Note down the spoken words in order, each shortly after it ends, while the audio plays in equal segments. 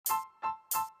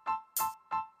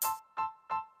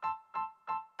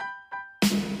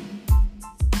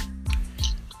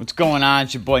What's going on?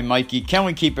 It's your boy Mikey. Can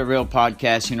We Keep It Real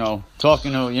podcast?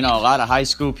 Talking to, a lot of high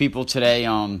school people today.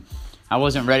 I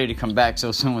wasn't ready to come back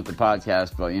so soon with the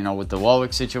podcast, but, with the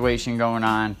Warwick situation going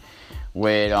on,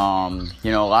 with, a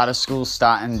lot of schools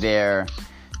starting their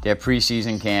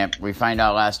preseason camp. We find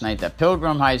out last night that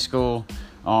Pilgrim High School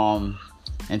and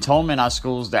Tolman are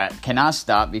schools that cannot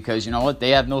stop because,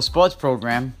 they have no sports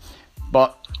program.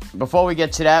 But before we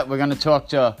get to that, we're going to talk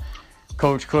to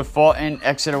Coach Cliff Fulton,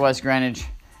 Exeter West Greenwich,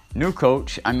 new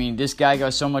coach. This guy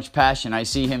got so much passion. I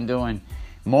see him doing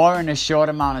more in a short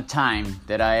amount of time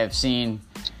that I have seen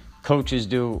coaches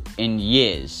do in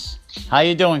years. How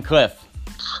you doing, Cliff?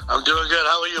 I'm doing good.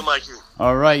 How are you, Mikey?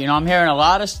 All right. I'm hearing a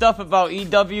lot of stuff about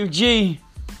EWG.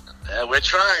 Yeah, we're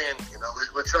trying.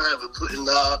 We're trying. We're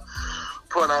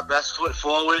putting our best foot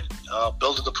forward,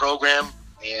 building the program,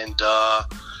 and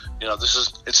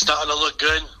it's starting to look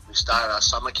good. We started our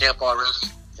summer camp already,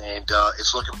 and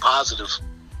it's looking positive.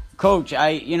 Coach,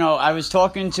 I was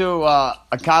talking to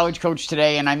a college coach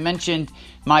today, and I mentioned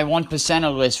my 1%er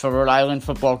list for Rhode Island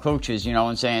football coaches,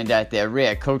 and saying that they're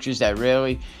rare coaches that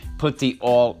really put the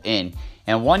all in.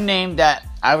 And one name that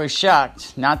I was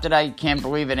shocked, not that I can't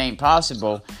believe it ain't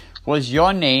possible, was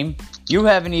your name. You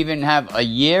haven't even have a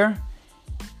year.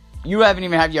 You haven't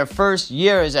even had your first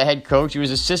year as a head coach. You was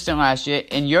assistant last year,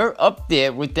 and you're up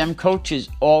there with them coaches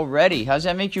already. How does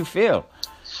that make you feel?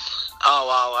 Oh,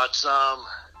 wow,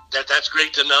 that's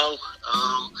great to know.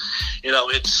 I'm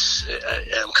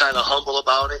kind of humble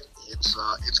about it.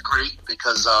 It's great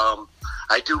because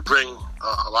I do bring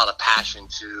a lot of passion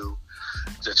to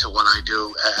what I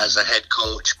do as a head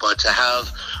coach, but to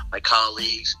have my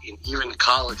colleagues and even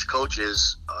college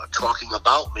coaches talking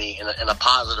about me in a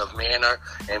positive manner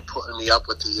and putting me up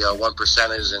with the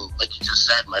 1%ers, and like you just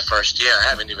said, my first year, I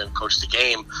haven't even coached a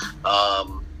game.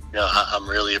 I'm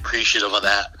really appreciative of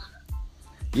that.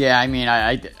 Yeah,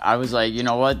 I was like, you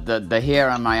know what, the hair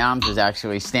on my arms is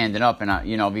actually standing up,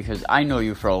 and because I know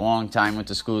you for a long time, went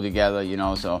to school together,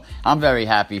 so I'm very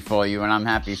happy for you, and I'm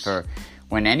happy for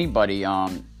when anybody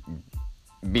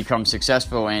becomes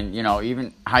successful in,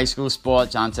 even high school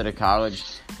sports onto the college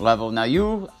level. Now,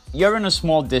 you're in a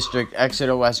small district,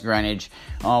 Exeter West Greenwich,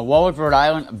 Warwick, Rhode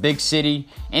Island, a big city,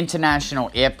 international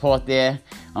airport there.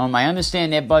 I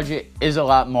understand their budget is a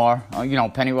lot more,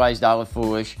 penny wise, dollar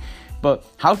foolish. But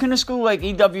how can a school like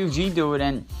EWG do it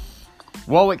and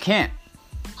Warwick can't?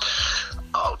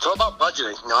 Oh, it's all about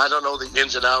budgeting. I don't know the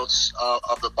ins and outs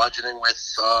of the budgeting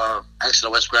with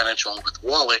Exeter West Greenwich or with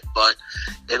Warwick, but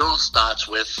it all starts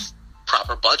with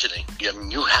proper budgeting.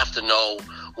 You have to know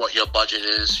what your budget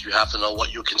is. You have to know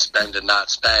what you can spend and not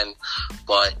spend.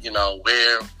 But,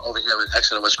 we're over here at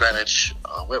Exeter West Greenwich,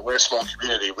 we're a small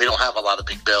community. We don't have a lot of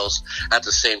big bills. At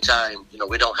the same time,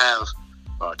 we don't have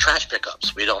trash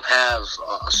pickups. We don't have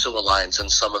sewer lines in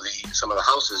some of the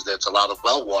houses. That's a lot of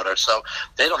well water, so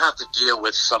they don't have to deal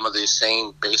with some of the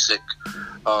same basic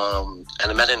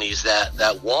amenities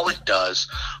that Warwick does.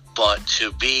 But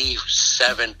to be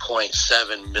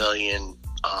 7.7 million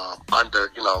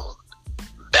under,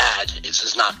 bad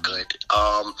is not good.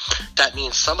 That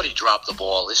means somebody dropped the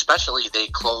ball. Especially they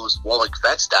closed Warwick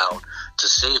Vets down to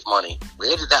save money.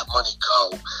 Where did that money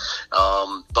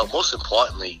go? But most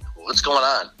importantly, what's going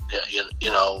on?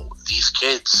 These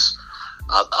kids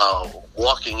are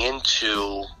walking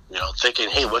into, thinking,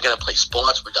 hey, we're going to play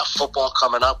sports. We got football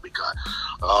coming up. We got,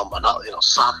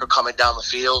 soccer coming down the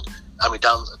field.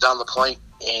 Down the point.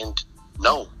 And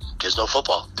no, there's no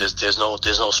football. There's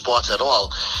no sports at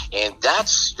all. And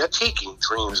you're taking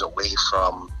dreams away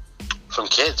from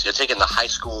kids. You're taking the high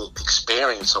school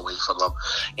experience away from them.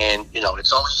 And,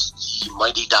 it's always the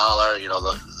mighty dollar,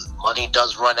 the money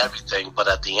does run everything, but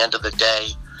at the end of the day,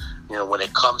 when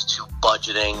it comes to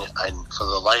budgeting, and for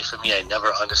the life of me, I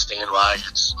never understand why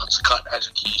let's cut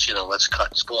education and let's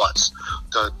cut sports.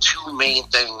 The two main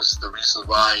things, the reason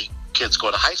why kids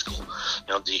go to high school,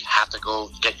 they have to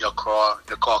go get your core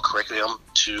curriculum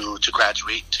to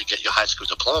graduate, to get your high school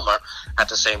diploma. At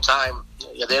the same time,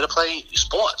 you're there to play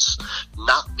sports,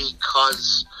 not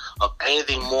because of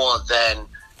anything more than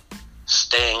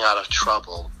staying out of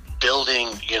trouble, building,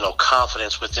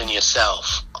 confidence within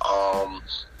yourself.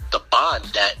 The bond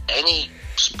that any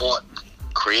sport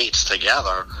creates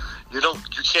together, you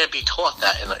can't be taught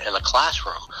that in a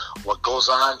classroom. What goes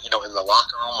on, in the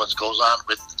locker room, what goes on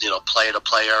with, player to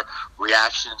player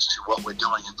reactions to what we're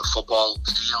doing in the football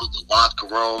field, the locker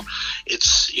room.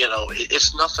 It's,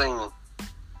 it's nothing.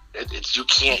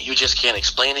 You just can't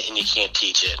explain it, and you can't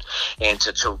teach it. And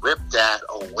to rip that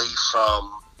away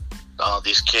from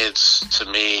these kids, to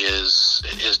me,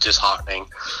 is is disheartening.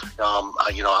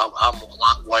 You know, I'm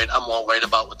more worried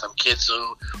about with them kids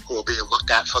who are being looked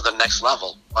at for the next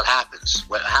level. What happens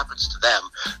to them?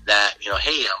 That, you know,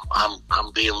 hey,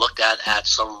 I'm being looked at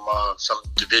some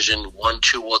Division 1,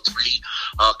 2, or 3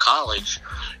 college.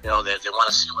 You know, they want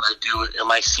to see what I do in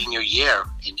my senior year,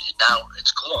 and now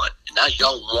it's gone. And now you're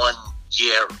 1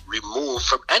 year removed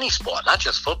from any sport, not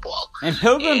just football. And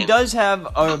Pilgrim does have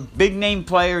a big name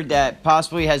player that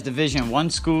possibly has Division 1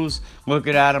 schools.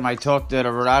 Looking at him, I talked to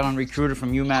a Rhode Island recruiter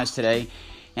from UMass today,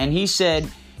 and he said,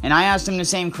 and I asked him the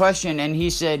same question, and he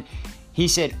said,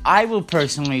 I will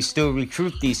personally still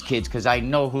recruit these kids because I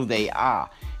know who they are.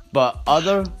 But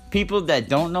other people that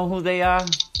don't know who they are,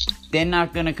 they're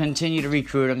not going to continue to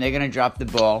recruit them. They're going to drop the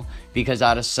ball because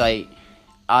out of sight,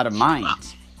 out of mind.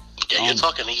 Yeah, you're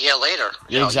talking a year later.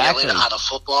 Exactly. A year later out of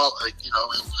football,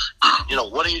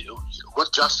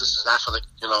 what justice is that for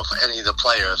for any of the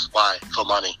players? Why? For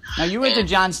money. Now you went to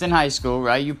Johnston High School,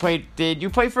 right? Did you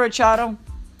play for Achado?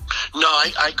 No,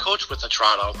 I coached with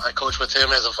Achado. I coached with him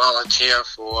as a volunteer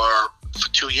for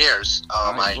 2 years.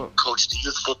 I coached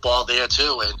youth football there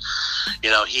too, and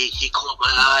he caught my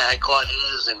eye, I caught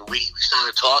his, and we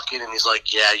started talking. And he's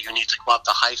like, "Yeah, you need to come up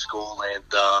to high school," and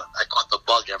I caught the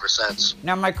bug ever since.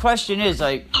 Now my question is,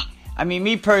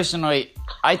 me personally,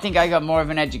 I think I got more of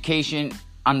an education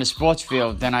on the sports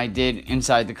field than I did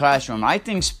inside the classroom. I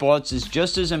think sports is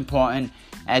just as important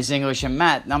as English and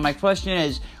math. Now my question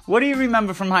is, what do you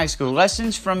remember from high school?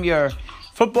 Lessons from your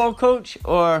football coach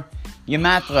or your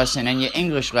math lesson and your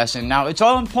English lesson? Now, it's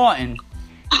all important,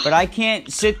 but I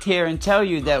can't sit here and tell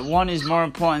you that one is more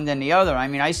important than the other. I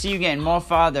mean, I see you getting more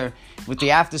farther with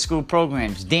the after-school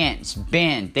programs, dance,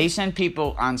 band. They send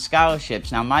people on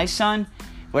scholarships. Now, my son,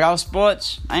 without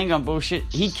sports, I ain't gonna bullshit,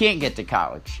 he can't get to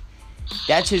college.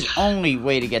 That's his only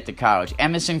way to get to college.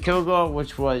 Emerson Kilgore,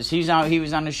 he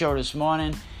was on the show this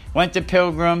morning, went to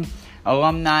Pilgrim,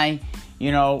 alumni,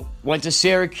 went to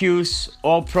Syracuse,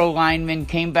 all-pro lineman,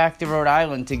 came back to Rhode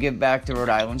Island to give back to Rhode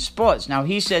Island sports. Now,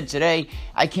 he said today,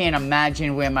 I can't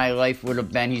imagine where my life would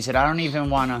have been. He said, I don't even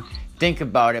want to think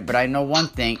about it, but I know one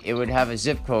thing, it would have a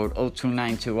zip code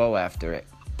 02920 after it.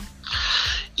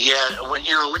 Yeah, when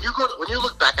you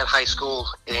look back at high school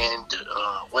and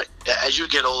as you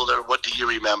get older, what do you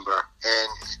remember? And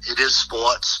it is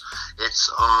sports.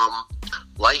 It's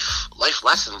life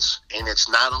lessons, and it's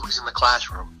not always in the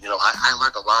classroom. I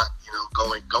learned a lot.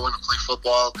 Going to play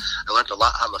football, I learned a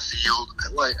lot on the field.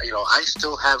 I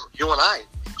still have you and I.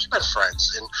 We've been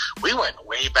friends, and we went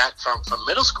way back from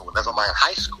middle school. Never mind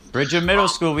high school. Bridger Middle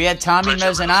School. We had Tommy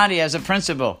Mezzanotte as a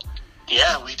principal.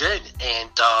 Yeah, we did, and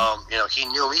he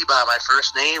knew me by my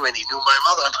first name, and he knew my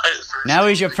mother by his first name. Now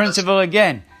he's your principal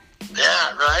again.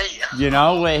 Yeah, right.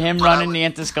 With him running the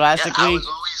interscholastic league. I was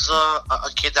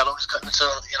always a kid that always got into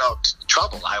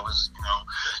trouble. I was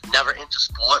never into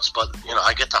sports, but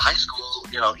I get to high school,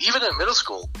 even in middle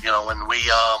school, when we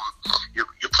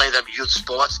you play them youth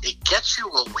sports, it gets you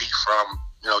away from.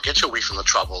 Get you away from the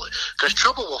trouble, because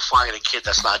trouble will find a kid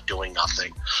that's not doing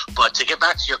nothing. But to get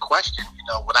back to your question,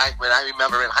 what I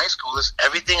remember in high school is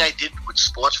everything I did with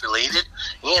sports related,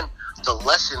 and the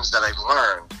lessons that I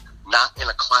learned, not in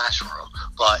a classroom,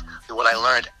 but what I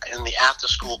learned in the after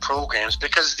school programs,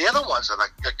 because the other ones are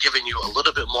giving you a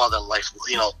little bit more than life,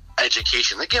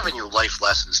 education. They're giving you life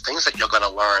lessons, things that you're going to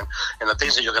learn, and the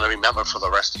things that you're going to remember for the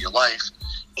rest of your life.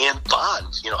 And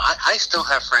bonds. I still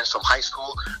have friends from high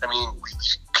school. I mean, we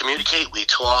communicate, we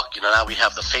talk. Now we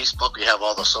have the Facebook, we have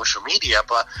all the social media.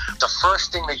 But the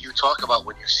first thing that you talk about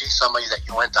when you see somebody that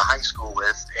you went to high school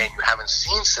with and you haven't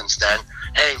seen since then,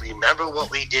 hey, remember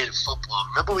what we did in football?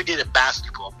 Remember what we did in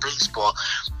basketball, baseball?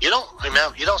 You don't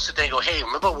remember. You don't sit there and go, hey,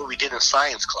 remember what we did in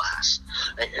science class?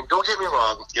 And don't get me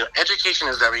wrong. Education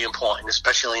is very important,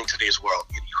 especially in today's world.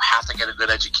 You have to get a good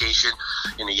education.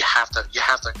 You have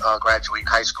to graduate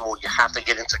high school. You have to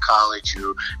get into college.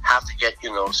 You have to get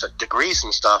some degrees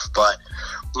and stuff. But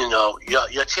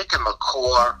you're taking the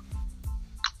core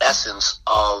essence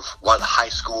of what high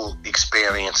school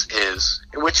experience is,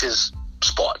 which is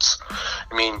sports.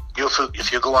 I mean,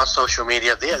 if you go on social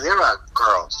media, there are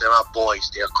girls, there are boys,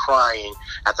 they're crying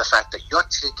at the fact that you're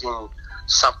taking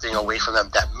something away from them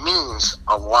that means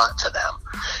a lot to them.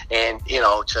 And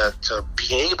to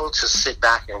be able to sit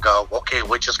back and go, okay,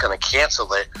 we're just going to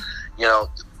cancel it,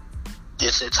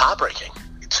 it's heartbreaking.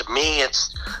 To me,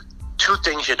 it's two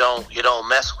things you don't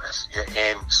mess with,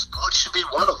 and sports should be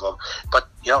one of them. But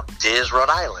there's Rhode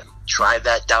Island. Try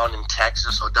that down in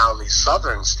Texas or down in these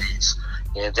southern states.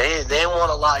 And they won't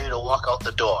allow you to walk out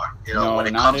the door. No, when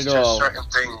it not comes at to all. certain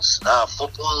things,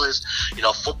 football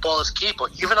is key.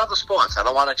 But even other sports, I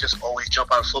don't want to just always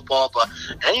jump on football, but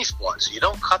any sports, you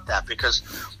don't cut that, because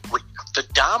the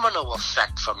domino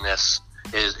effect from this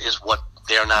is what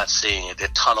they're not seeing. They're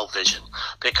tunnel vision.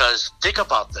 Because think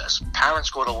about this: parents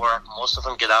go to work, most of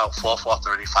them get out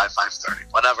 4:30,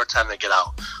 5:30, whatever time they get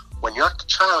out. When your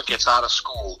child gets out of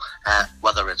school at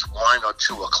whether it's 1 or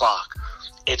 2 o'clock,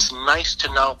 it's nice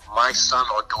to know my son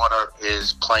or daughter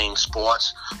is playing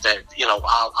sports, that,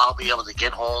 I'll be able to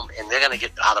get home and they're going to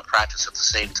get out of practice at the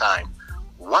same time.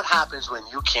 What happens when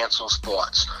you cancel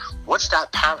sports? What's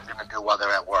that parent going to do while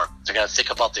they're at work? They're going to think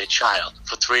about their child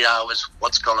for 3 hours.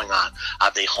 What's going on?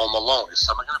 Are they home alone? Is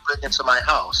someone going to break into my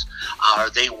house? Are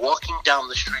they walking down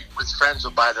the street with friends or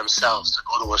by themselves to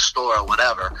go to a store or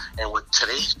whatever? And with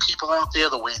today's people out there,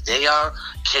 the way they are,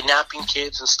 kidnapping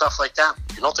kids and stuff like that,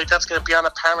 you don't think that's going to be on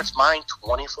a parent's mind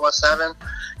 24/7?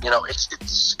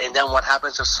 And then what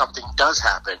happens if something does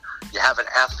happen? You have an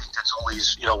athlete that's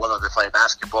always, whether they're playing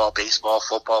basketball, baseball,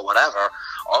 football, whatever,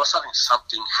 all of a sudden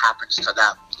something happens to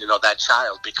that, that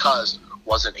child because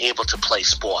wasn't able to play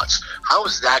sports. How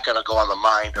is that going to go on the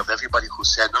mind of everybody who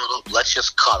said, no, let's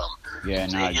just cut them? Yeah,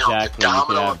 no, exactly. The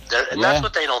domino, and that's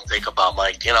what they don't think about,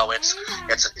 Mike.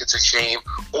 It's a shame.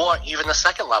 Or even the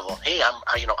second level. Hey,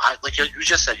 like you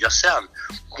just said, your son.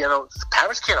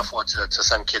 Parents can't afford to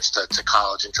send kids to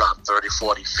college and drop $30,000,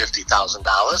 $40,000,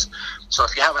 $50,000. So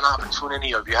if you have an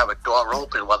opportunity, or if you have a door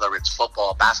open, whether it's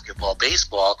football, basketball,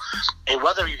 baseball, and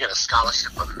whether you get a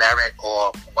scholarship of merit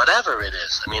or whatever it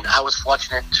is. I was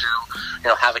fortunate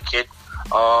to, have a kid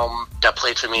that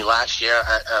played for me last year,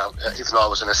 even though I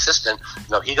was an assistant.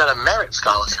 He got a merit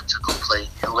scholarship to go play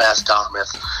UMass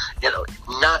Dartmouth.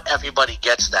 Not everybody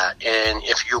gets that. And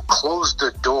if you close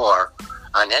the door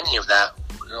on any of that,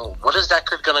 what is that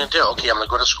kid going to do? Okay, I'm going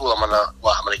to go to school. I'm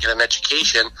going to get an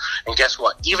education. And guess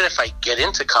what? Even if I get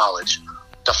into college,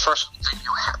 the first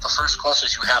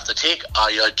classes you have to take are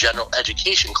your general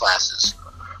education classes.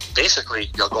 Basically,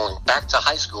 you're going back to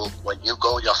high school when you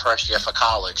go your first year for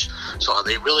college. So are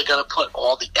they really going to put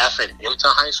all the effort into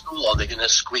high school, or are they going to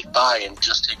squeak by and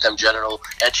just take them general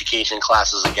education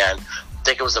classes again? I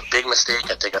think it was a big mistake.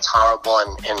 I think it's horrible,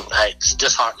 and it's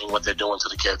disheartening what they're doing to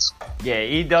the kids. Yeah,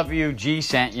 EWG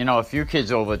sent, a few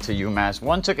kids over to UMass.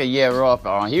 One took a year off.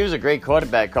 He was a great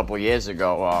quarterback a couple of years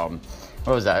ago.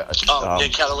 What was that?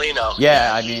 Nick Catalino.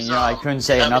 Yeah, I couldn't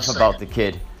say enough about the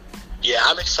kid. Yeah,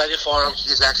 I'm excited for him.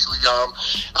 He's actually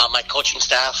my coaching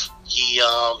staff.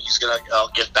 He's gonna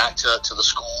get back to the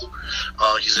school.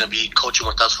 He's gonna be coaching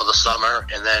with us for the summer,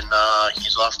 and then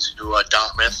he's off to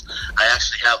Dartmouth. I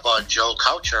actually have Joe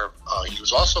Coucher. He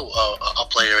was also a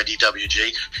player at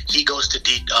EWG. He goes to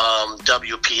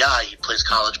WPI. He plays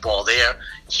college ball there.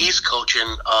 He's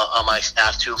coaching on my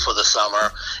staff too for the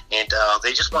summer, and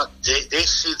they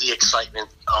see the excitement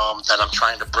that I'm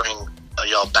trying to bring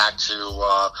back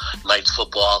to Knights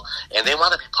football, and they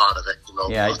want to be part of it.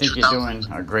 Yeah, I think you're doing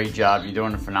a great job. You're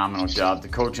doing a phenomenal job. The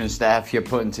coaching staff you're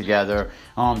putting together,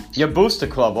 your booster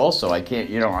club also. I can't,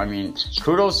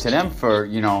 kudos to them for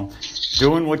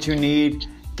doing what you need,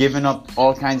 giving up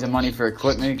all kinds of money for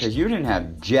equipment, because you didn't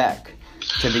have jack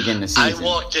to begin the season.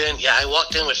 I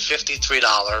walked in with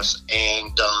 $53,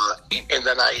 and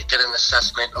then I did an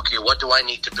assessment. Okay, what do I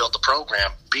need to build the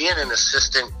program? Being an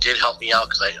assistant did help me out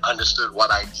because I understood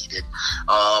what I needed.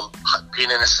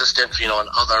 Being an assistant, in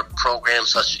other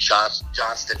programs such as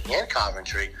Johnston and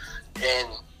Coventry, and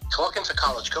talking to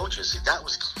college coaches, that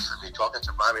was key for me. Talking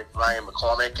to Ryan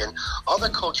McCormick and other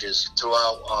coaches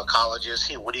throughout colleges.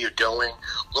 Hey, what are you doing?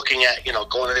 Looking at,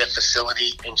 going to their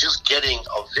facility and just getting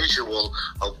a visual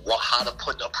of how to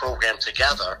put a program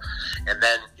together. And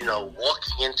then,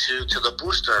 walking into the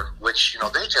booster, which,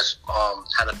 they just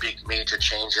had a big major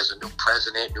change. There's a new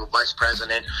president, new vice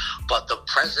president. But the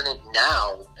president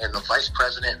now and the vice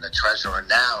president and the treasurer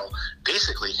now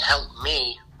basically helped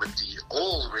me with the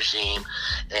old regime,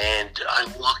 and I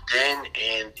walked in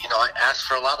and, I asked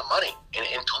for a lot of money and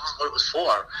told them what it was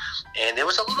for. And there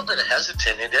was a little bit of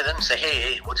hesitant, and they didn't say,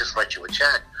 hey, we'll just write you a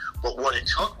check. But what it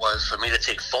took was for me to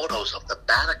take photos of the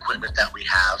bad equipment that we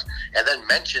have and then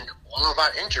mention all of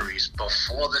our injuries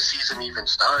before the season even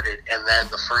started. And then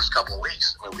the first couple of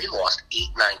weeks, we lost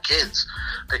 8-9 kids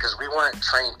because we weren't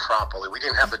trained properly. We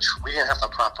didn't have the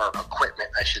proper equipment,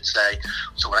 I should say.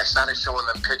 So when I started showing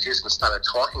them pictures and started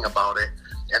talking about it,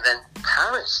 and then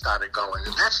parents started going,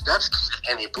 and that's key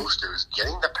to any boosters,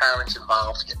 getting the parents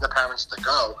involved, getting the parents to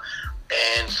go.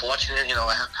 And fortunately,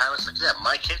 I have parents like, yeah,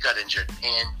 my kid got injured,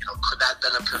 and could that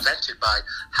have been prevented by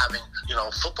having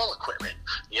football equipment?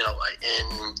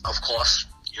 And of course,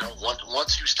 You know,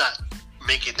 once you start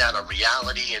making that a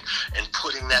reality and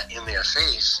putting that in their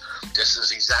face, this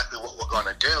is exactly what we're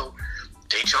going to do.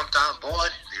 They jumped on board.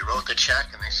 They wrote the check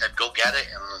and they said, "Go get it."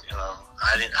 And you know,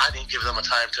 I didn't give them a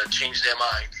time to change their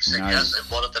mind. They said yes, and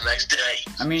bought it the next day.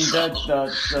 I mean,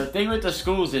 the thing with the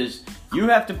schools is you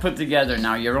have to put together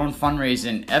now your own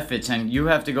fundraising efforts, and you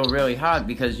have to go really hard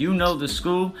because you know the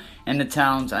school and the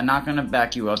towns are not going to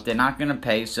back you up. They're not going to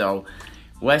pay. So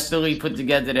Westerly put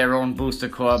together their own booster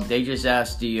club. They just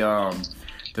asked the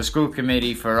school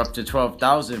committee for up to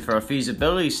 $12,000 for a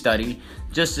feasibility study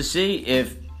just to see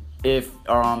if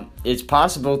it's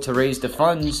possible to raise the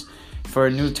funds for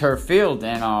a new turf field.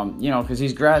 And you know, because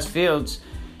these grass fields,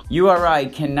 URI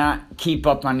cannot keep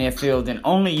up on their field, and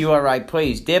only URI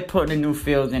plays. They're putting a new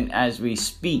field in as we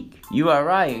speak.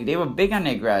 URI, they were big on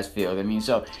their grass field. I mean,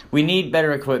 so we need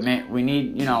better equipment. We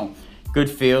need, you know, good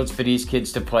fields for these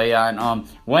kids to play on.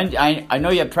 When I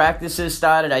know your practices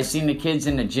started, I seen the kids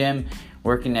in the gym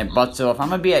working their butts off. I'm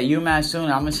gonna be at UMass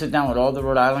soon. I'm gonna sit down with all the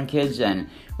Rhode Island kids, and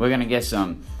we're gonna get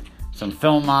some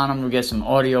film on them. We'll get some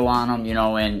audio on them, you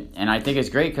know, and I think it's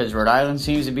great because Rhode Island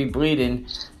seems to be bleeding,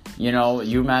 you know,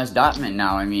 UMass Dartmouth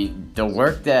now. I mean, the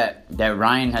work that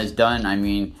Ryan has done, I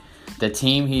mean, the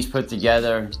team he's put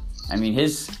together, I mean,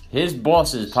 his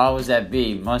bosses, powers that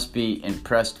be, must be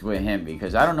impressed with him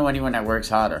because I don't know anyone that works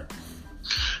harder.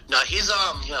 No, he's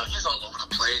you know, he's all over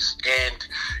the place, and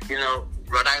you know,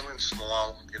 Rhode Island's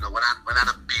small. You know, we're not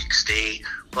a big state,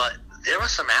 but there are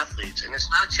some athletes, and it's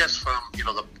not just from, you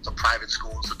know, the private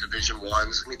schools, the Division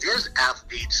Ones. I mean, there's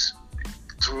athletes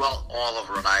throughout all of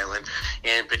Rhode Island,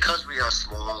 and because we are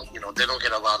small, you know, they don't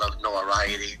get a lot of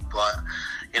notoriety. But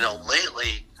you know,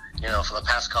 lately, you know, for the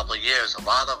past couple of years, I'm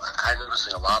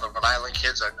noticing a lot of Rhode Island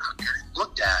kids are getting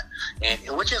looked at, and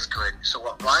which is good. So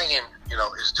what Ryan, you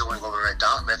know, is doing over at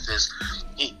Dartmouth is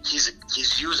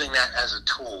he's using that as a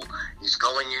tool. He's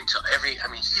going into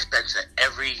he's been to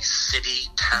every city,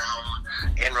 town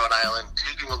in Rhode Island,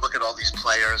 taking a look at all these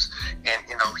players, and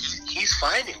you know, he's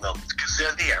finding them because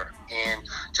they're there. And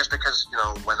just because, you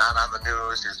know, we're not on the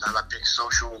news, there's not a big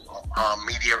social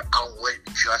media outlet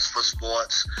just for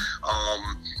sports,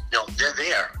 you know, they're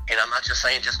there. And I'm not just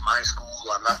saying just my school.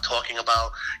 I'm not talking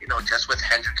about, you know, just with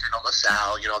Hendrickson or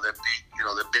LaSalle, you know, the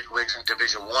big wigs in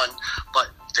Division I, but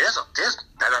there's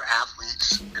better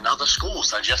athletes in other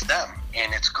schools than just them.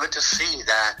 And it's good to see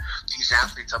that these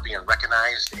athletes are being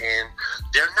recognized, and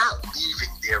they're not leaving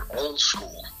their own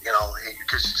school, you know,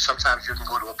 because sometimes you can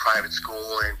go to a private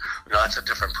school and, you know, that's a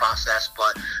different process,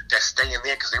 but they're staying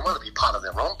there because they want to be part of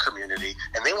their own community,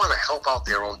 and they want to help out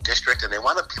their own district, and they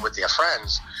want to be with their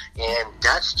friends, and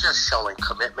that's just showing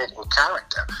commitment and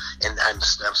character. And I'm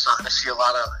starting to see a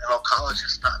lot of, you know,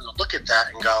 colleges starting to look at that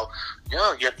and go, you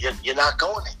know, you're not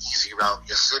going the easy route.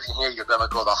 You're sitting here, you're going to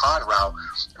go the hard route.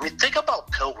 I mean, think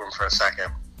about Pilgrim for a second.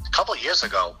 A couple of years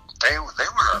ago, they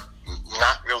were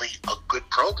not really a good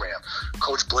program.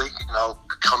 Coach Blake, you know,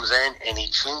 comes in and he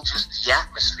changes the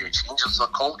atmosphere, changes the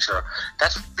culture.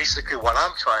 That's basically what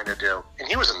I'm trying to do. And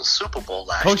he was in the Super Bowl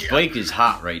last year. Coach Blake is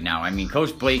hot right now. I mean,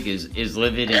 Coach Blake is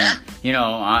livid, and you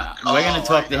know, we're gonna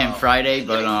talk to him Friday,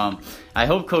 but I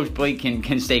hope Coach Blake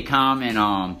can stay calm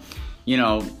and you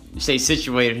know, stay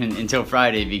situated until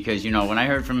Friday, because you know, when I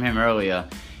heard from him earlier,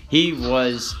 he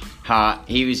was hot.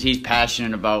 He's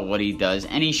passionate about what he does,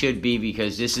 and he should be,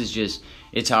 because this is just,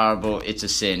 it's horrible. It's a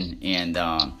sin, and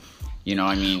you know,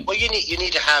 I mean. Well, you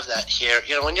need to have that here.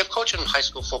 You know, when you're coaching high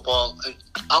school football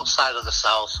outside of the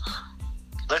South,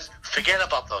 let's forget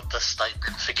about the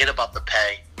stipend, forget about the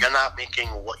pay. You're not making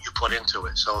what you put into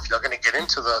it. So if you're going to get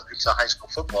into high school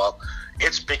football,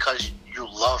 it's because you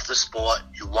love the sport,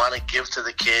 you want to give to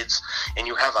the kids, and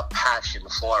you have a passion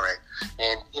for it.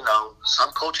 And, you know, some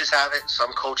coaches have it,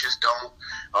 some coaches don't.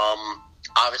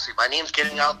 Obviously, my name's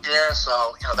getting out there,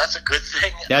 so, you know, that's a good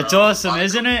thing. That's awesome,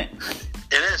 isn't it?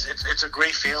 It is. It's a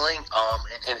great feeling, and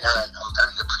I'm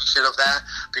very appreciative of that,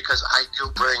 because I do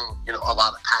bring, you know, a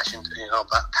lot of passion,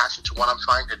 passion to what I'm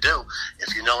trying to do.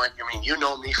 If you know it, I mean, you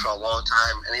know me for a long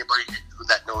time. Anybody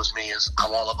that knows me is,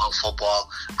 I'm all about football.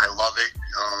 I love it.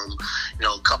 You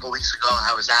know, a couple of weeks ago,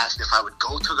 I was asked if I would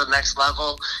go to the next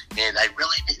level, and I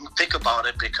really didn't think about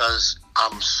it because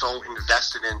I'm so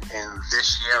invested in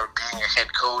this year being a head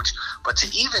coach. But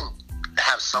to even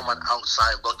have someone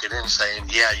outside looking in saying,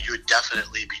 yeah, you'd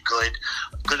definitely be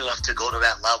good enough to go to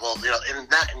that level, you know, and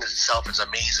that in itself is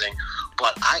amazing.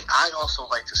 But I also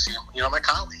like to see, you know, my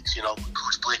colleagues, you know,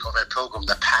 Coach Blake over at Pilgrim,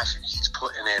 the passion he's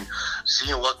putting in,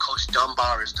 seeing what Coach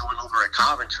Dunbar is doing over at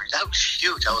Coventry. That was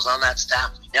huge. I was on that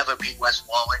staff. We never beat West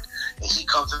Warwick, and he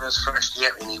comes in his first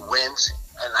year and he wins.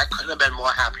 and I couldn't have been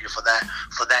more happier for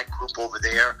that group over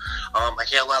there. I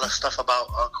hear a lot of stuff about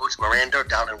Coach Miranda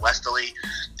down in Westerly,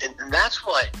 and that's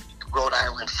what Rhode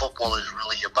Island football is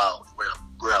really about.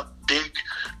 We're a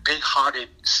big-hearted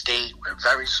state. We're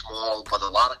very small, but a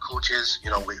lot of coaches, we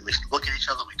look at each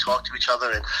other, we talk to each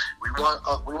other, and we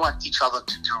want each other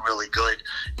to do really good.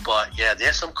 But yeah,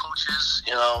 there's some coaches,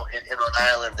 in Rhode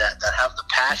Island that have the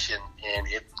passion, and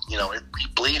we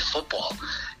bleed football,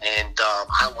 and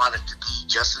I want it to be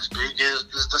just as big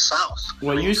as the South.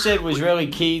 What you said was really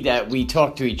key, that we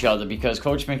talk to each other, because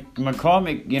Coach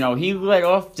McCormick, he led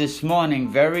off this morning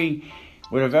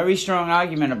with a very strong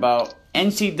argument about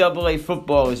NCAA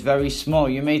football is very small.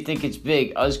 You may think it's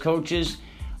big. Us coaches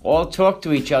all talk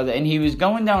to each other, and he was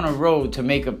going down a road to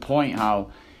make a point how,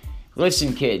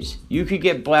 listen, kids, you could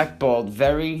get blackballed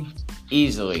very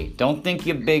easily. Don't think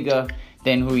you're bigger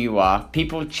than who you are.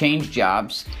 People change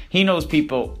jobs. He knows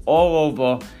people all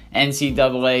over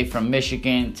NCAA, from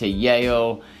Michigan to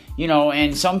Yale,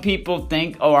 and some people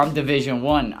think, oh, I'm Division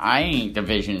I. I ain't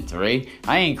Division III.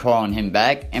 I ain't calling him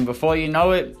back. And before you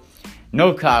know it,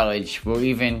 no college will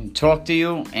even talk to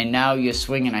you, and now you're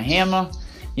swinging a hammer,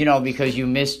 because you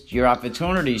missed your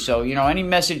opportunity. So, any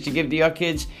message to give to your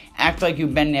kids, act like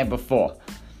you've been there before.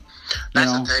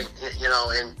 That's the thing,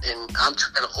 and I'm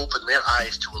trying to open their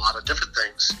eyes to a lot of different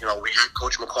things. We had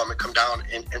Coach McCormick come down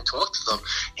and talk to them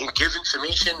and give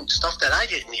information, stuff that I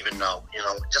didn't even know.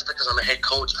 Just because I'm a head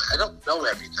coach, I don't know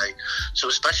everything. So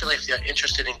especially if they're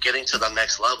interested in getting to the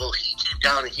next level, he came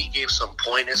down and he gave some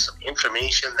pointers, some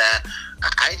information that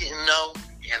I didn't know.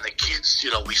 And the kids,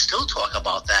 we still talk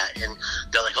about that, and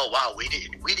they're like, "Oh wow, we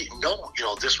didn't know,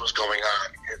 this was going on."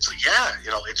 And so yeah,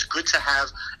 it's good to have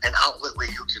an outlet where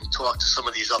you can talk to some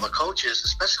of these other coaches,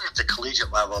 especially at the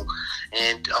collegiate level.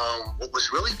 And what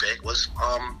was really big was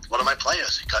one of my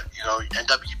players. He got,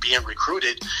 ended up being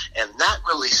recruited, and that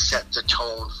really set the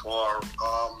tone for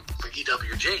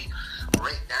EWG.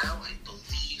 Right now, I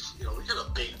believe, we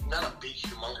got not a big,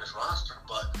 humongous roster,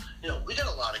 but we got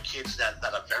a lot of kids that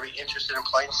are very interested in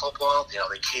playing football.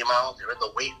 They came out, they're in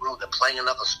the weight room, they're playing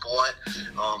another sport.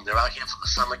 They're out here for the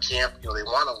summer camp. They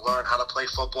want to learn how to play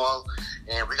football.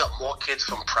 And we got more kids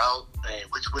from Prout,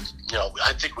 which would,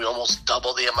 I think we almost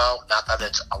double the amount. Not that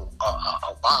it's a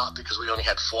lot, because we only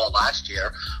had 4 last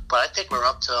year, but I think we're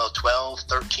up to 12,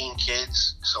 13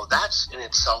 kids. So that's in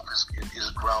itself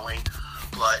is growing.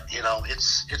 But,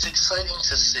 it's exciting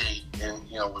to see, and,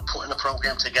 we're putting the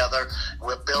program together,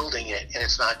 we're building it, and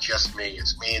it's not just me.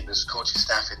 It's me and this coaching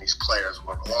staff and these players.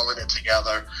 We're all in it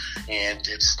together, and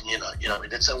it's,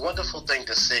 it's a wonderful thing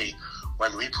to see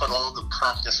when we put all the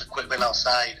practice equipment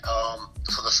outside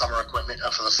for the summer equipment,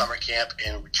 for the summer camp,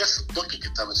 and just looking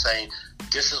at them and saying,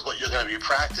 this is what you're going to be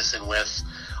practicing with.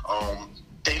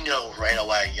 They know right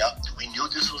away, yep, we knew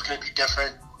this was going to be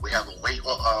different. We have a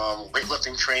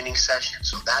weightlifting training session,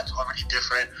 so that's already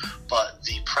different. But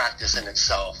the practice in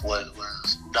itself was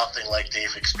nothing like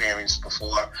they've experienced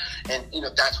before. And,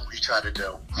 that's what we try to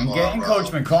do. And getting Coach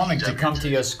McCormick to come to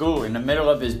your school in the middle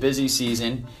of his busy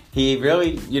season, he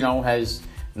really, has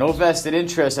no vested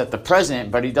interest at the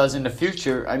present, but he does in the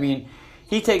future. I mean,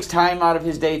 he takes time out of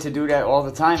his day to do that all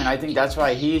the time, and I think that's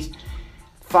why he's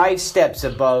 5 steps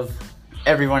above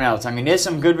everyone else. I mean, there's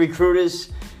some good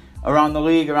recruiters around the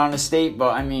league, around the state,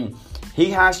 but I mean, he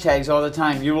hashtags all the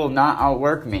time, "You will not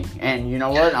outwork me." And you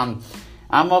know what? I'm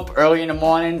up early in the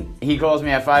morning. He calls me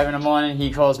at 5 in the morning.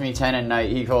 He calls me 10 at night.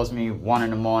 He calls me 1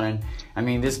 in the morning. I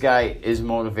mean, this guy is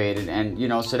motivated, and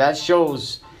so that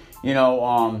shows,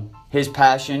 his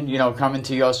passion. Coming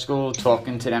to your school,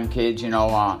 talking to them kids.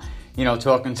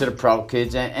 Talking to the Prout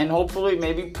kids, and hopefully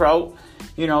maybe Prout,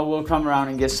 will come around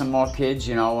and get some more kids.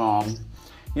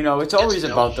 It's always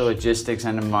about the logistics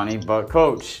and the money. But,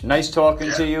 Coach, nice talking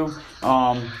to you.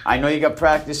 I know you got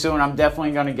practice soon. I'm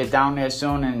definitely going to get down there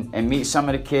soon and meet some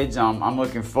of the kids. I'm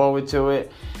looking forward to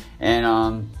it.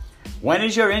 And when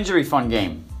is your injury fund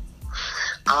game?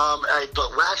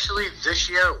 But actually, this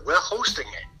year, we're hosting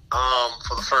it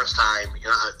for the first time.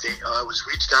 I was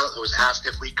reached out. I was asked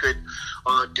if we could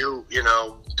do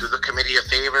the committee a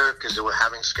favor because they were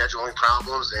having scheduling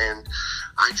problems, and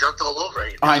I jumped all over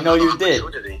it. I know you did.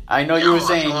 I know you were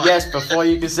saying yes before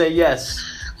you could say yes.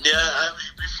 Yeah,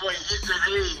 before he said,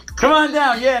 "Hey, come on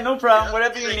down." Yeah, no problem.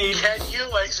 Whatever you need. Can you?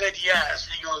 I said yes.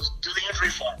 He goes, "Do the injury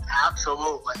fund."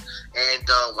 Absolutely. And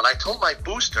when I told my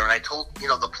booster, and I told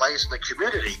the players in the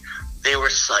community, they were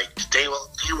psyched. They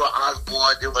were on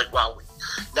board. They were like, "Wow,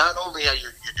 not only are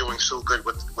you're doing so good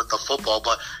with the football,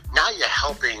 but now you're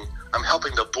helping." I'm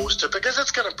helping the booster because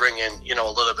it's going to bring in, a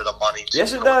little bit of money.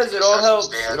 Yes, it does. It all helps.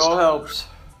 It all helps.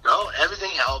 No,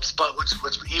 everything helps, but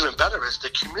what's even better is the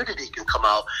community can come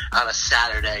out on a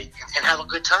Saturday and have a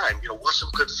good time. Watch some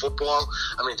good football.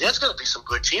 I mean, there's going to be some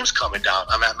good teams coming down.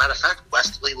 Matter of fact,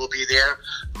 Westerly will be there,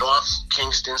 North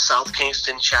Kingston, South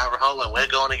Kingston, Charahoe, and we're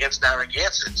going against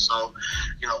Narragansett. So,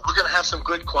 we're going to have some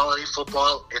good quality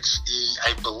football.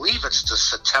 I believe it's the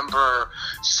September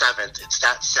 7th. It's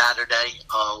that Saturday.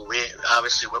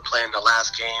 We're playing the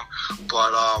last game,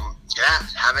 but yeah,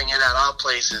 having it at our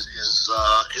place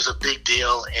is a big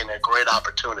deal and a great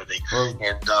opportunity,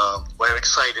 and we're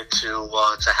excited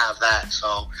to have that.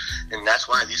 So, and that's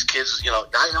why these kids, now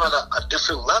you're at a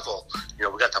different level.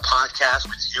 We got the podcast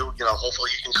with you. Hopefully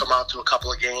you can come out to a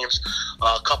couple of games.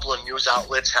 A couple of news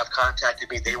outlets have contacted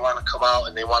me. They want to come out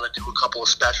and they want to do a couple of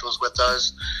specials with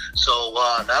us. So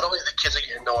not only the kids are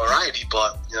getting notoriety,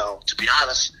 but to be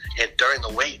honest, and during the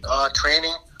weight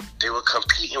training, they were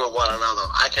competing with one another.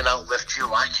 I can outlift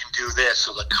you. I can do this.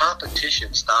 So the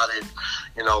competition started,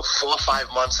 4 or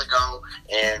 5 months ago,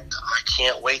 and I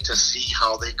can't wait to see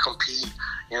how they compete.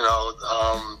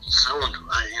 Soon.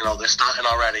 They're starting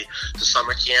already. The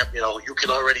summer camp. You can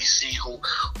already see who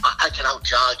I can out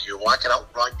jog you. Or I can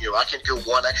outrun you. I can do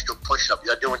one extra push up.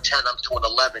 You're doing 10. I'm doing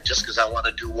 11 just because I want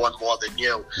to do one more than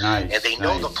you. Nice, and they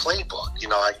know the playbook. You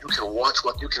can watch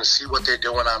you can see what they're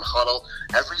doing on huddle.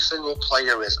 Every single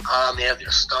player is on there.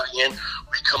 They're studying.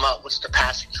 We come out with the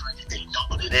passing training. They know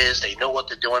what it is. They know what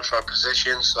they're doing for a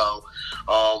position. So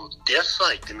they're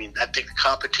psyched. I think the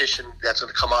competition that's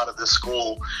going to come out of this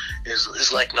school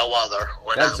is like no other.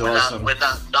 Awesome. We're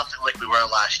not nothing like we were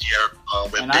last year.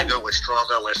 We're bigger, we're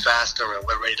stronger, we're faster, and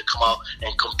we're ready to come out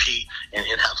and compete and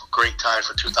have a great time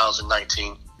for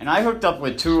 2019. And I hooked up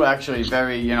with two actually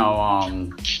very,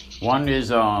 one is,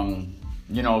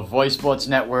 Voice Sports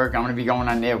Network. I'm going to be going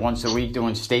on there once a week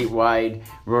doing statewide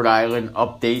Rhode Island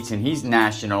updates, and he's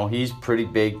national. He's pretty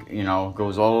big,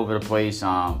 goes all over the place.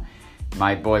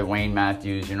 My boy Wayne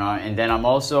Matthews, and then I'm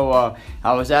also,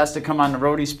 I was asked to come on the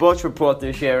Rhodey Sports Report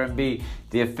this year and be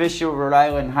the official Rhode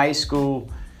Island high school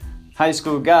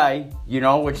guy,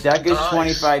 which that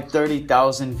gets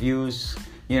 30,000 views,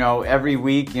 every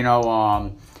week,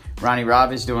 Ronnie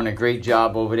Robb is doing a great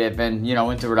job over there. Been,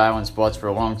 into Rhode Island sports for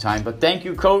a long time. But thank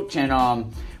you, Coach,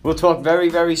 and we'll talk very,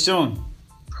 very soon.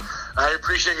 I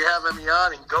appreciate you having me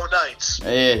on, and go Knights.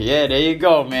 Yeah, there you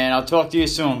go, man. I'll talk to you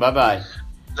soon. Bye-bye.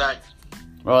 Night.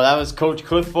 Well, that was Coach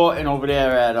Cliff Fortin over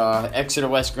there at Exeter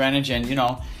West Greenwich, and,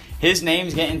 his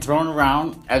name's getting thrown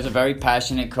around as a very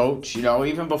passionate coach,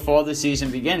 even before the season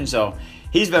begins. So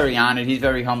he's very honored. He's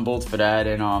very humbled for that,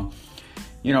 and,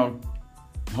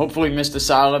 hopefully Mr.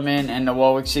 Solomon and the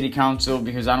Warwick City Council,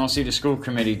 because I don't see the school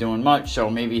committee doing much, so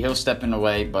maybe he'll step in the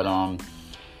way. But,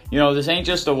 this ain't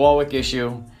just a Warwick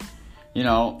issue.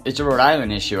 It's a Rhode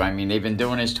Island issue. They've been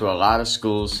doing this to a lot of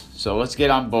schools. So let's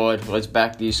get on board. Let's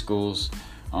back these schools.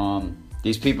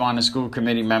 These people on the school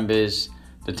committee members,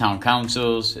 the town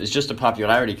councils, it's just a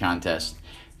popularity contest.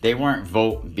 They weren't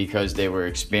vote because they were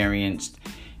experienced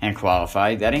and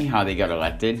qualified. That ain't how they got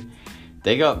elected.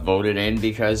 They got voted in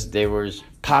because they were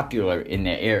popular in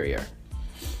their area.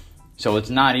 So it's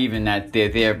not even that they're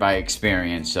there by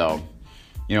experience. So,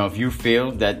 if you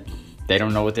feel that they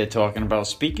don't know what they're talking about,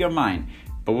 speak your mind.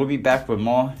 But we'll be back with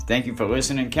more. Thank you for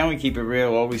listening. Can we keep it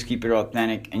real? Always keep it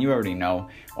authentic. And you already know,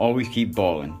 always keep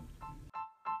balling.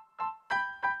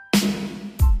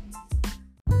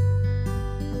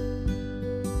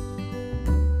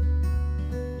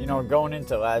 Going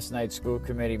into last night's school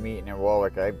committee meeting in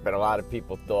Warwick, I bet a lot of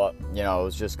people thought, it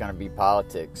was just going to be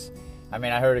politics. I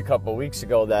heard a couple weeks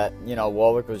ago that,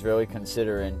 Warwick was really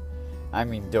considering,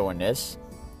 doing this.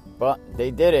 But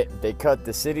they did it. They cut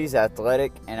the city's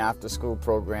athletic and after-school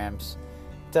programs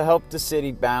to help the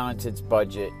city balance its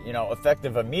budget,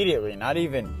 effective immediately, not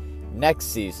even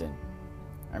next season.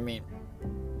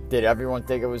 Did everyone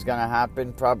think it was going to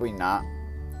happen? Probably not.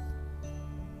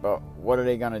 But what are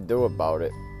they going to do about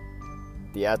it?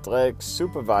 The athletic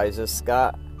supervisor,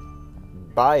 Scott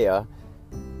Baya,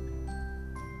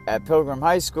 at Pilgrim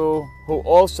High School, who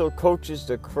also coaches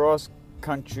the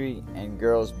cross-country and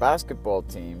girls basketball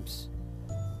teams,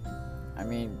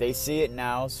 they see it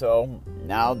now, so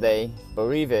now they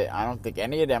believe it. I don't think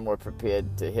any of them were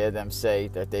prepared to hear them say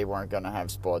that they weren't going to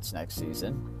have sports next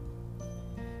season.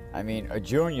 A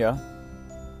junior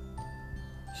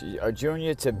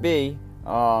to be,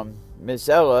 Miss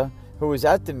Ella, who was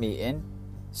at the meeting,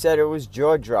 said it was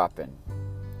jaw-dropping.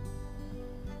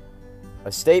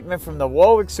 A statement from the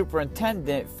Warwick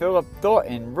superintendent, Philip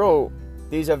Thornton, wrote,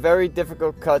 "These are very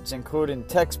difficult cuts, including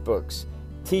textbooks,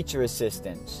 teacher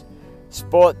assistants,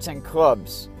 sports and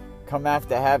clubs, come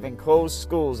after having closed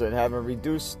schools and having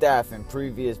reduced staff in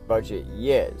previous budget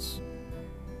years.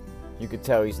 You could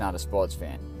tell he's not a sports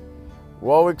fan.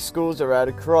 Warwick schools are at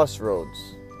a crossroads.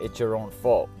 It's your own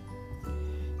fault.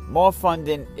 More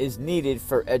funding is needed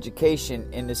for education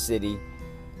in the city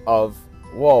of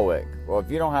Warwick. Well,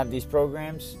 if you don't have these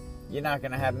programs, you're not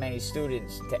going to have many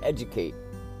students to educate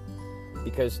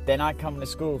because they're not coming to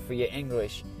school for your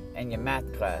English and your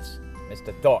math class,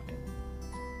 Mr. Thornton.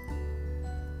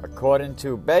 According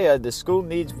to Bayer, the school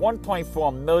needs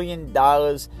 $1.4 million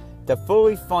to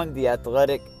fully fund the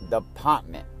athletic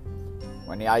department.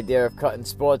 When the idea of cutting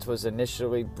sports was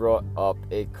initially brought up,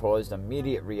 it caused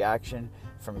immediate reaction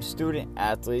from student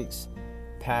athletes,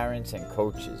 parents, and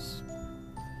coaches.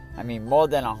 I mean, more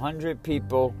than 100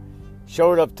 people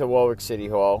showed up to Warwick City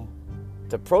Hall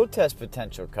to protest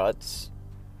potential cuts.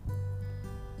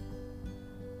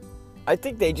 I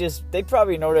think they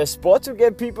probably know that sports will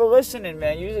get people listening,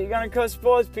 man. You're going to cut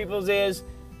sports, people's ears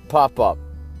pop up.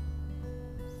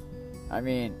 I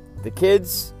mean, the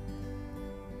kids,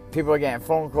 people are getting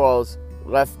phone calls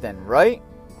left and right.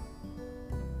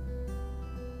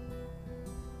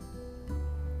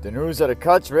 The news of the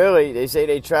cuts, really, they say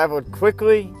they traveled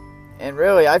quickly. And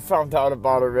really, I found out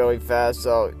about it really fast.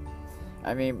 So,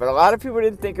 I mean, but a lot of people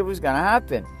didn't think it was going to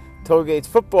happen. Tollgate's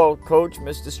football coach,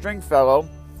 Mr. Stringfellow,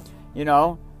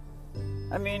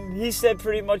 I mean, he said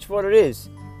pretty much what it is.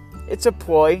 It's a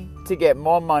ploy to get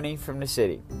more money from the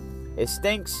city. It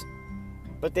stinks,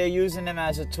 but they're using them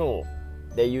as a tool.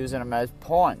 They're using them as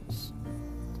pawns.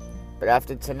 But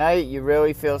after tonight, you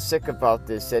really feel sick about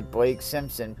this, said Blake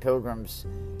Simpson, Pilgrim's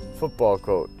football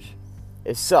coach.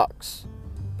 It sucks.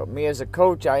 But me as a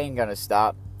coach, I ain't going to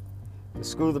stop. The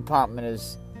school department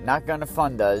is not going to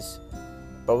fund us,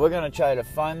 but we're going to try to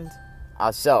fund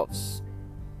ourselves.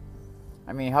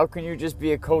 I mean, how can you just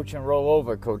be a coach and roll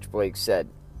over, Coach Blake said.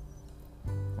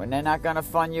 When they're not going to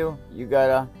fund you, you got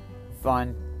to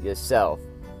fund yourself.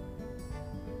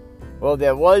 Well,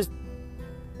 there was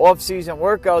off-season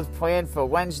workouts planned for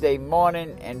Wednesday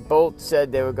morning, and both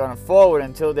said they were going to forward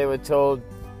until they were told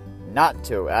not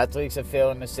to. Athletes are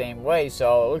feeling the same way,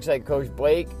 so it looks like Coach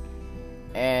Blake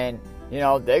and,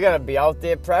 they're going to be out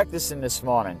there practicing this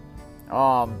morning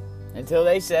until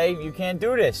they say you can't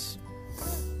do this.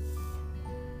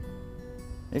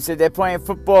 They said they're playing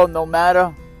football no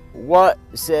matter what,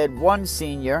 said one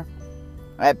senior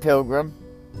at Pilgrim.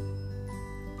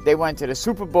 They went to the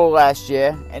Super Bowl last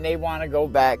year, and they want to go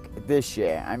back this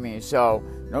year. I mean, so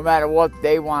no matter what,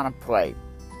 they want to play.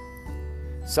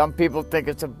 Some people think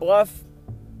it's a bluff,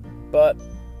 but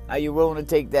are you willing to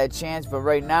take that chance? But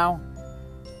right now,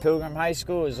 Pilgrim High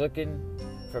School is looking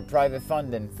for private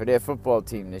funding for their football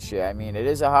team this year. I mean, it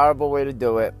is a horrible way to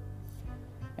do it.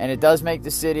 And it does make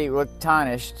the city look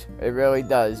tarnished. It really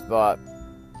does. But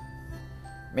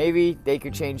maybe they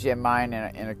could change their mind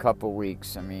in a couple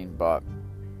weeks. I mean, but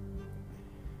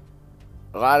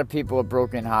a lot of people are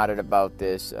brokenhearted about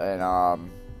this. And,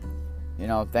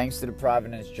 thanks to the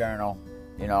Providence Journal,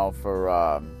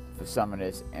 for some of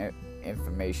this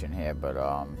information here. But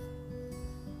I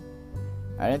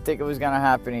didn't think it was going to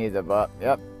happen either. But,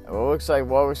 yep. Well, it looks like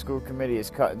Warwick School Committee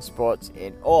is cutting sports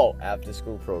in all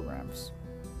after-school programs.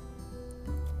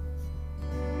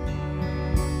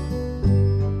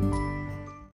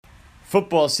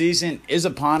 Football season is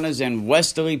upon us, and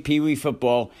Westerly Pee Wee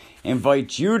Football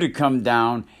invites you to come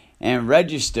down and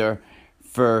register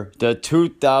for the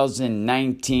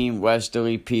 2019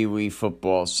 Westerly Pee Wee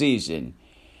Football season.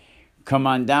 Come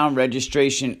on down.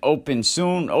 Registration opens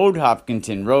soon. Old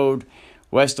Hopkinton Road.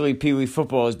 Westerly Pee Wee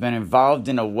Football has been involved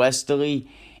in a Westerly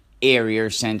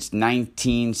area since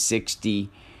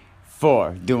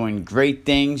 1964, doing great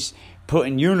things,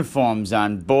 putting uniforms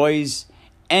on boys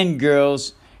and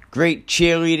girls. Great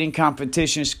cheerleading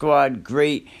competition squad,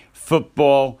 great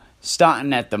football,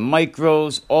 starting at the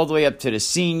micros all the way up to the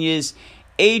seniors.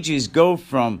 Ages go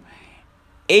from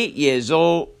 8 years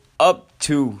old up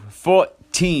to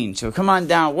 14. So come on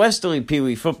down, Westerly Pee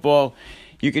Wee Football.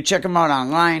 You can check them out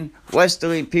online,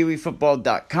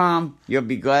 westerlypeeweefootball.com. You'll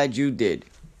be glad you did.